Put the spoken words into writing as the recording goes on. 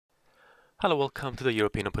Hello, welcome to the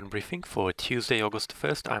European Open Briefing for Tuesday, August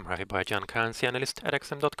 1st. I'm Ravi Baijan, currency analyst at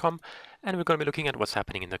xm.com, and we're going to be looking at what's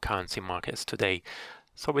happening in the currency markets today.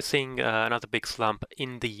 So we're seeing another big slump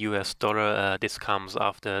in the US dollar. This comes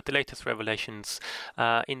after the latest revelations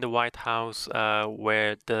in the White House,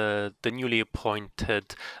 where the newly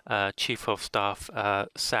appointed chief of staff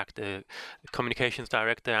sacked the communications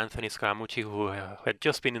director, Anthony Scaramucci, who had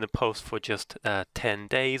just been in the post for just 10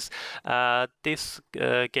 days. This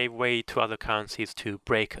gave way to other currencies to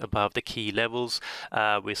break above the key levels.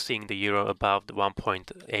 We're seeing the euro above the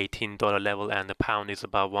 $1.18 level, and the pound is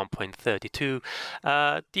above 1.32.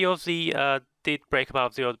 The Aussie did break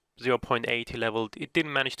above 0.80 level. It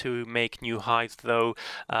didn't manage to make new highs though,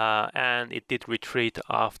 and it did retreat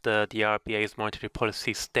after the RBA's monetary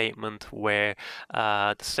policy statement, where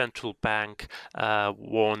the central bank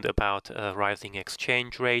warned about a rising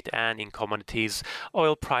exchange rate. And in commodities,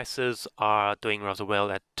 oil prices are doing rather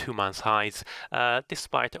well at 2-month highs,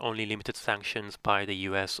 despite only limited sanctions by the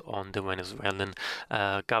US on the Venezuelan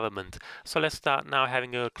government. So let's start now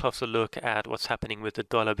having a closer look at what's happening with the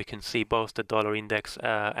dollar. We can see both the dollar index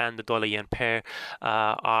and the dollar yen pair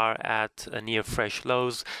are at near fresh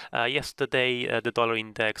lows. Yesterday, the dollar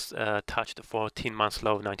index touched the 14-month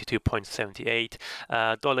low,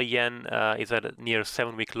 92.78. Dollar yen is at a near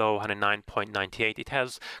 7-week low, 109.98. It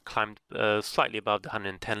has climbed slightly above the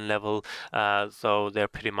 110 level, so they're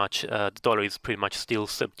pretty much the dollar is pretty much still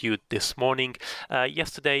subdued this morning.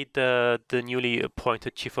 Yesterday, the newly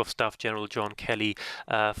appointed Chief of Staff General John Kelly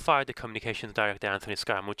fired the communications director Anthony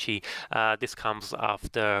Scaramucci. This comes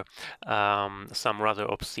after some rather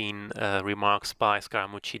obscene remarks by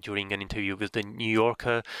Scaramucci during an interview with the New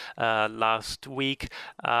Yorker last week,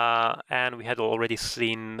 and we had already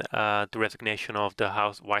seen the resignation of the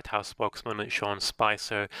White House spokesman Sean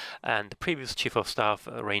Spicer and the previous Chief of Staff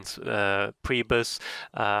Reince Priebus,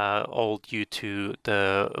 all due to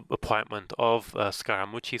the appointment of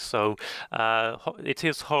Scaramucci. So it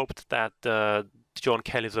is hoped that John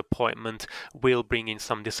Kelly's appointment will bring in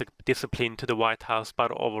some discipline to the White House,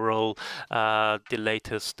 but overall, the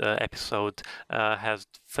latest episode has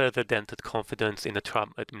further dented confidence in the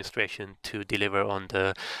Trump administration to deliver on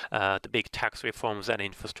the big tax reforms and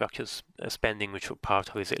infrastructure spending, which were part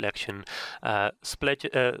of his election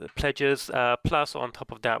pledges. Plus, on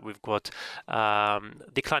top of that, we've got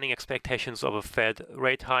declining expectations of a Fed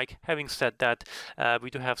rate hike. Having said that, we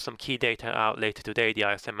do have some key data out later today: the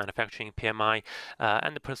ISM manufacturing PMI.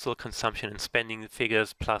 And the personal consumption and spending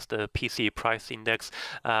figures, plus the PCE price index.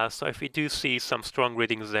 So if we do see some strong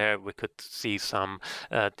readings there, we could see some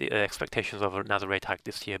the expectations of another rate hike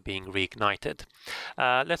this year being reignited.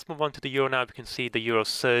 Let's move on to the euro now. We can see the euro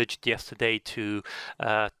surged yesterday to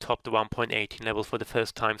top the 1.18 level for the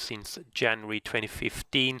first time since January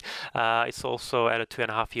 2015. It's also at a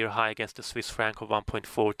 2.5-year high against the Swiss franc of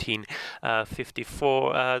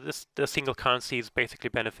 1.1454. The single currency is basically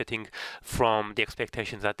benefiting from the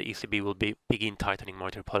expectations that the ECB will begin tightening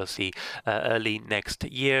monetary policy early next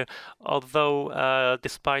year. Although,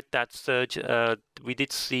 despite that surge, we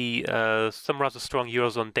did see some rather strong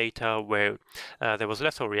Eurozone data where there was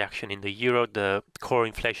less of a reaction in the euro. The core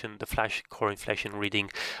inflation, the flash core inflation reading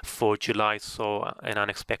for July saw an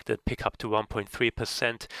unexpected pickup to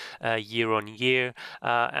 1.3% year on year,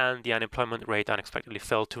 and the unemployment rate unexpectedly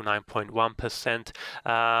fell to 9.1%.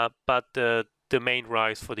 But the main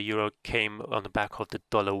rise for the euro came on the back of the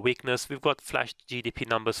dollar weakness. We've got flash GDP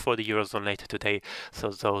numbers for the Eurozone later today, so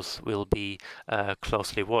those will be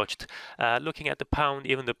closely watched. Looking at the pound,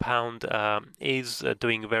 even the pound is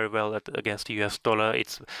doing very well against the US dollar.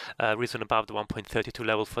 It's risen above the 1.32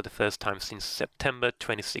 level for the first time since September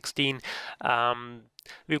 2016.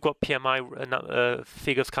 We've got PMI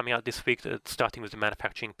figures coming out this week, starting with the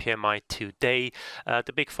manufacturing PMI today.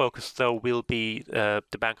 The big focus, though, will be the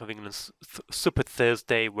Bank of England's Super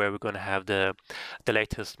Thursday, where we're going to have the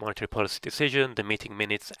latest monetary policy decision, the meeting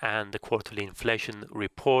minutes, and the quarterly inflation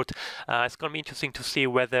report. It's going to be interesting to see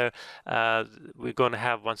whether we're going to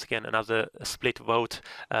have, once again, another split vote.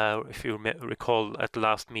 If you recall, at the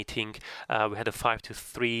last meeting, we had a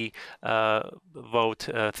 5-3 vote,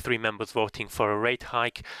 3 members voting for a rate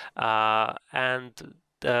hike, and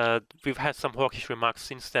we've had some hawkish remarks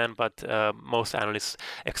since then, but most analysts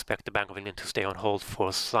expect the Bank of England to stay on hold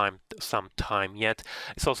for some time yet.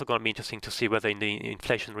 It's also going to be interesting to see whether in the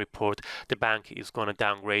inflation report the bank is going to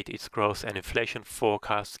downgrade its growth and inflation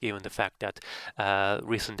forecasts, given the fact that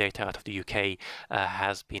recent data out of the UK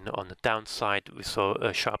has been on the downside. We saw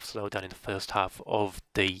a sharp slowdown in the first half of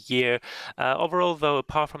the year. Overall, though,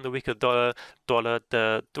 apart from the weaker dollar,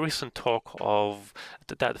 the recent talk of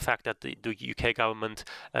the fact that the UK government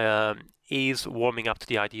is warming up to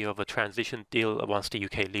the idea of a transition deal once the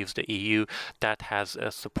UK leaves the EU. That has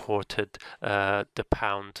supported the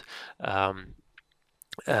pound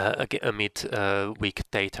amid weak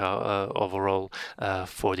data overall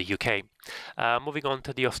for the UK. Moving on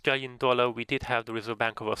to the Australian dollar, we did have the Reserve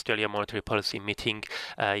Bank of Australia monetary policy meeting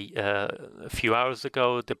a few hours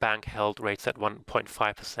ago. The bank held rates at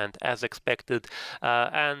 1.5% as expected,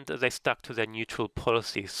 and they stuck to their neutral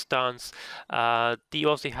policy stance. The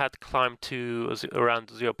Aussie had climbed to around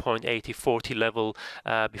 0.8040 level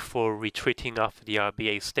before retreating after the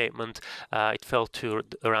RBA statement. It fell to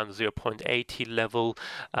around 0.80 level.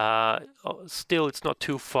 Still, it's not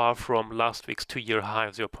too far from last week's two-year high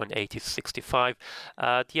of 0.8065.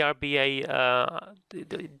 The RBA,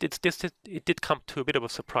 it did come to a bit of a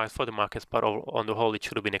surprise for the markets, but on the whole, it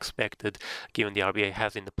should have been expected, given the RBA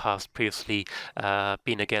has in the past previously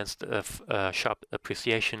been against sharp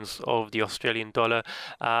appreciations of the Australian dollar,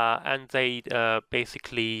 and they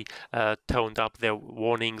basically toned up their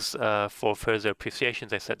warnings for further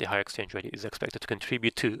appreciations. They said the high exchange rate is expected to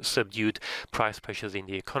contribute to subdued price pressures in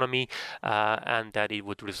the economy, and that it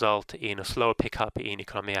would result in a slower pickup in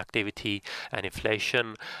economic activity and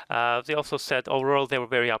inflation. They also said overall they were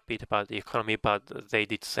very upbeat about the economy, but they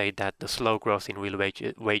did say that the slow growth in real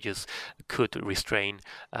wages could restrain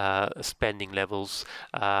spending levels.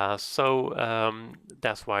 So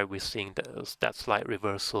that's why we're seeing that slight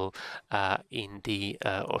reversal in the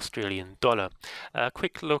Australian dollar.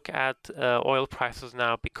 Quick look at oil prices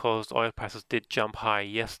now, because oil prices did jump high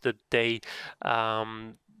yesterday.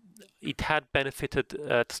 It had benefited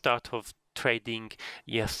at the start of trading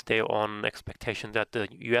yesterday on expectation that the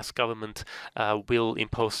US government will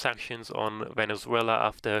impose sanctions on Venezuela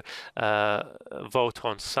after a vote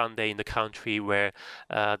on Sunday in the country where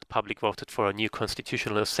the public voted for a new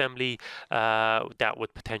constitutional assembly that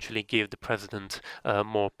would potentially give the president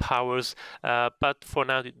more powers. But for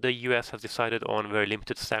now, the US has decided on very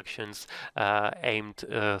limited sanctions aimed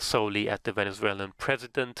solely at the Venezuelan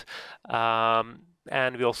president.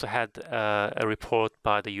 And we also had a report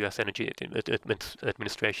by the U.S. Energy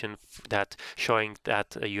Administration that showing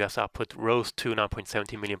that U.S. output rose to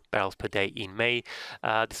 9.70 million barrels per day in May.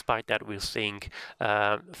 Despite that, we're seeing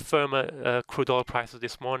firmer crude oil prices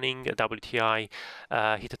this morning. WTI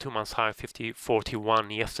hit a 2-month high of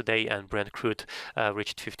 50.41 yesterday, and Brent crude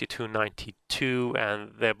reached 52.92,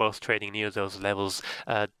 and they're both trading near those levels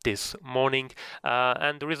this morning.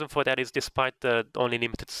 And the reason for that is, despite the only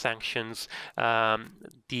limited sanctions,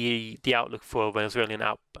 the outlook for Venezuelan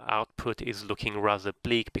output is looking rather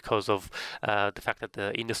bleak because of the fact that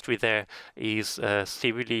the industry there is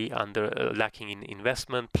severely lacking in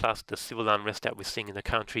investment, plus the civil unrest that we're seeing in the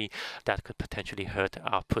country that could potentially hurt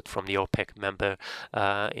output from the OPEC member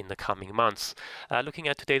in the coming months. Looking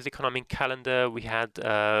at today's economic calendar, we had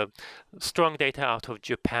strong data out of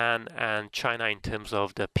Japan and China in terms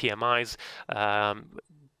of the PMIs.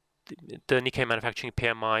 The Nikkei manufacturing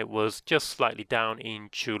PMI was just slightly down in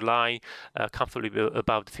July, comfortably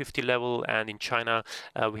above the 50 level, and in China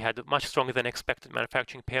we had a much stronger than expected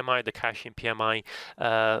manufacturing PMI. The Caixin PMI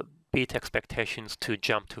beat expectations to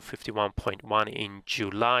jump to 51.1 in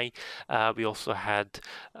July. We also had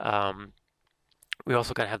We're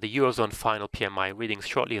also going to have the Eurozone final PMI readings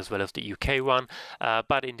shortly, as well as the UK one.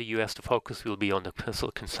 But in the US, the focus will be on the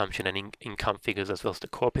personal consumption and income figures, as well as the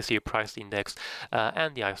core PCE price index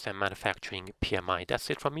and the ISM manufacturing PMI. That's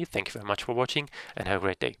it from me. Thank you very much for watching, and have a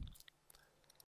great day.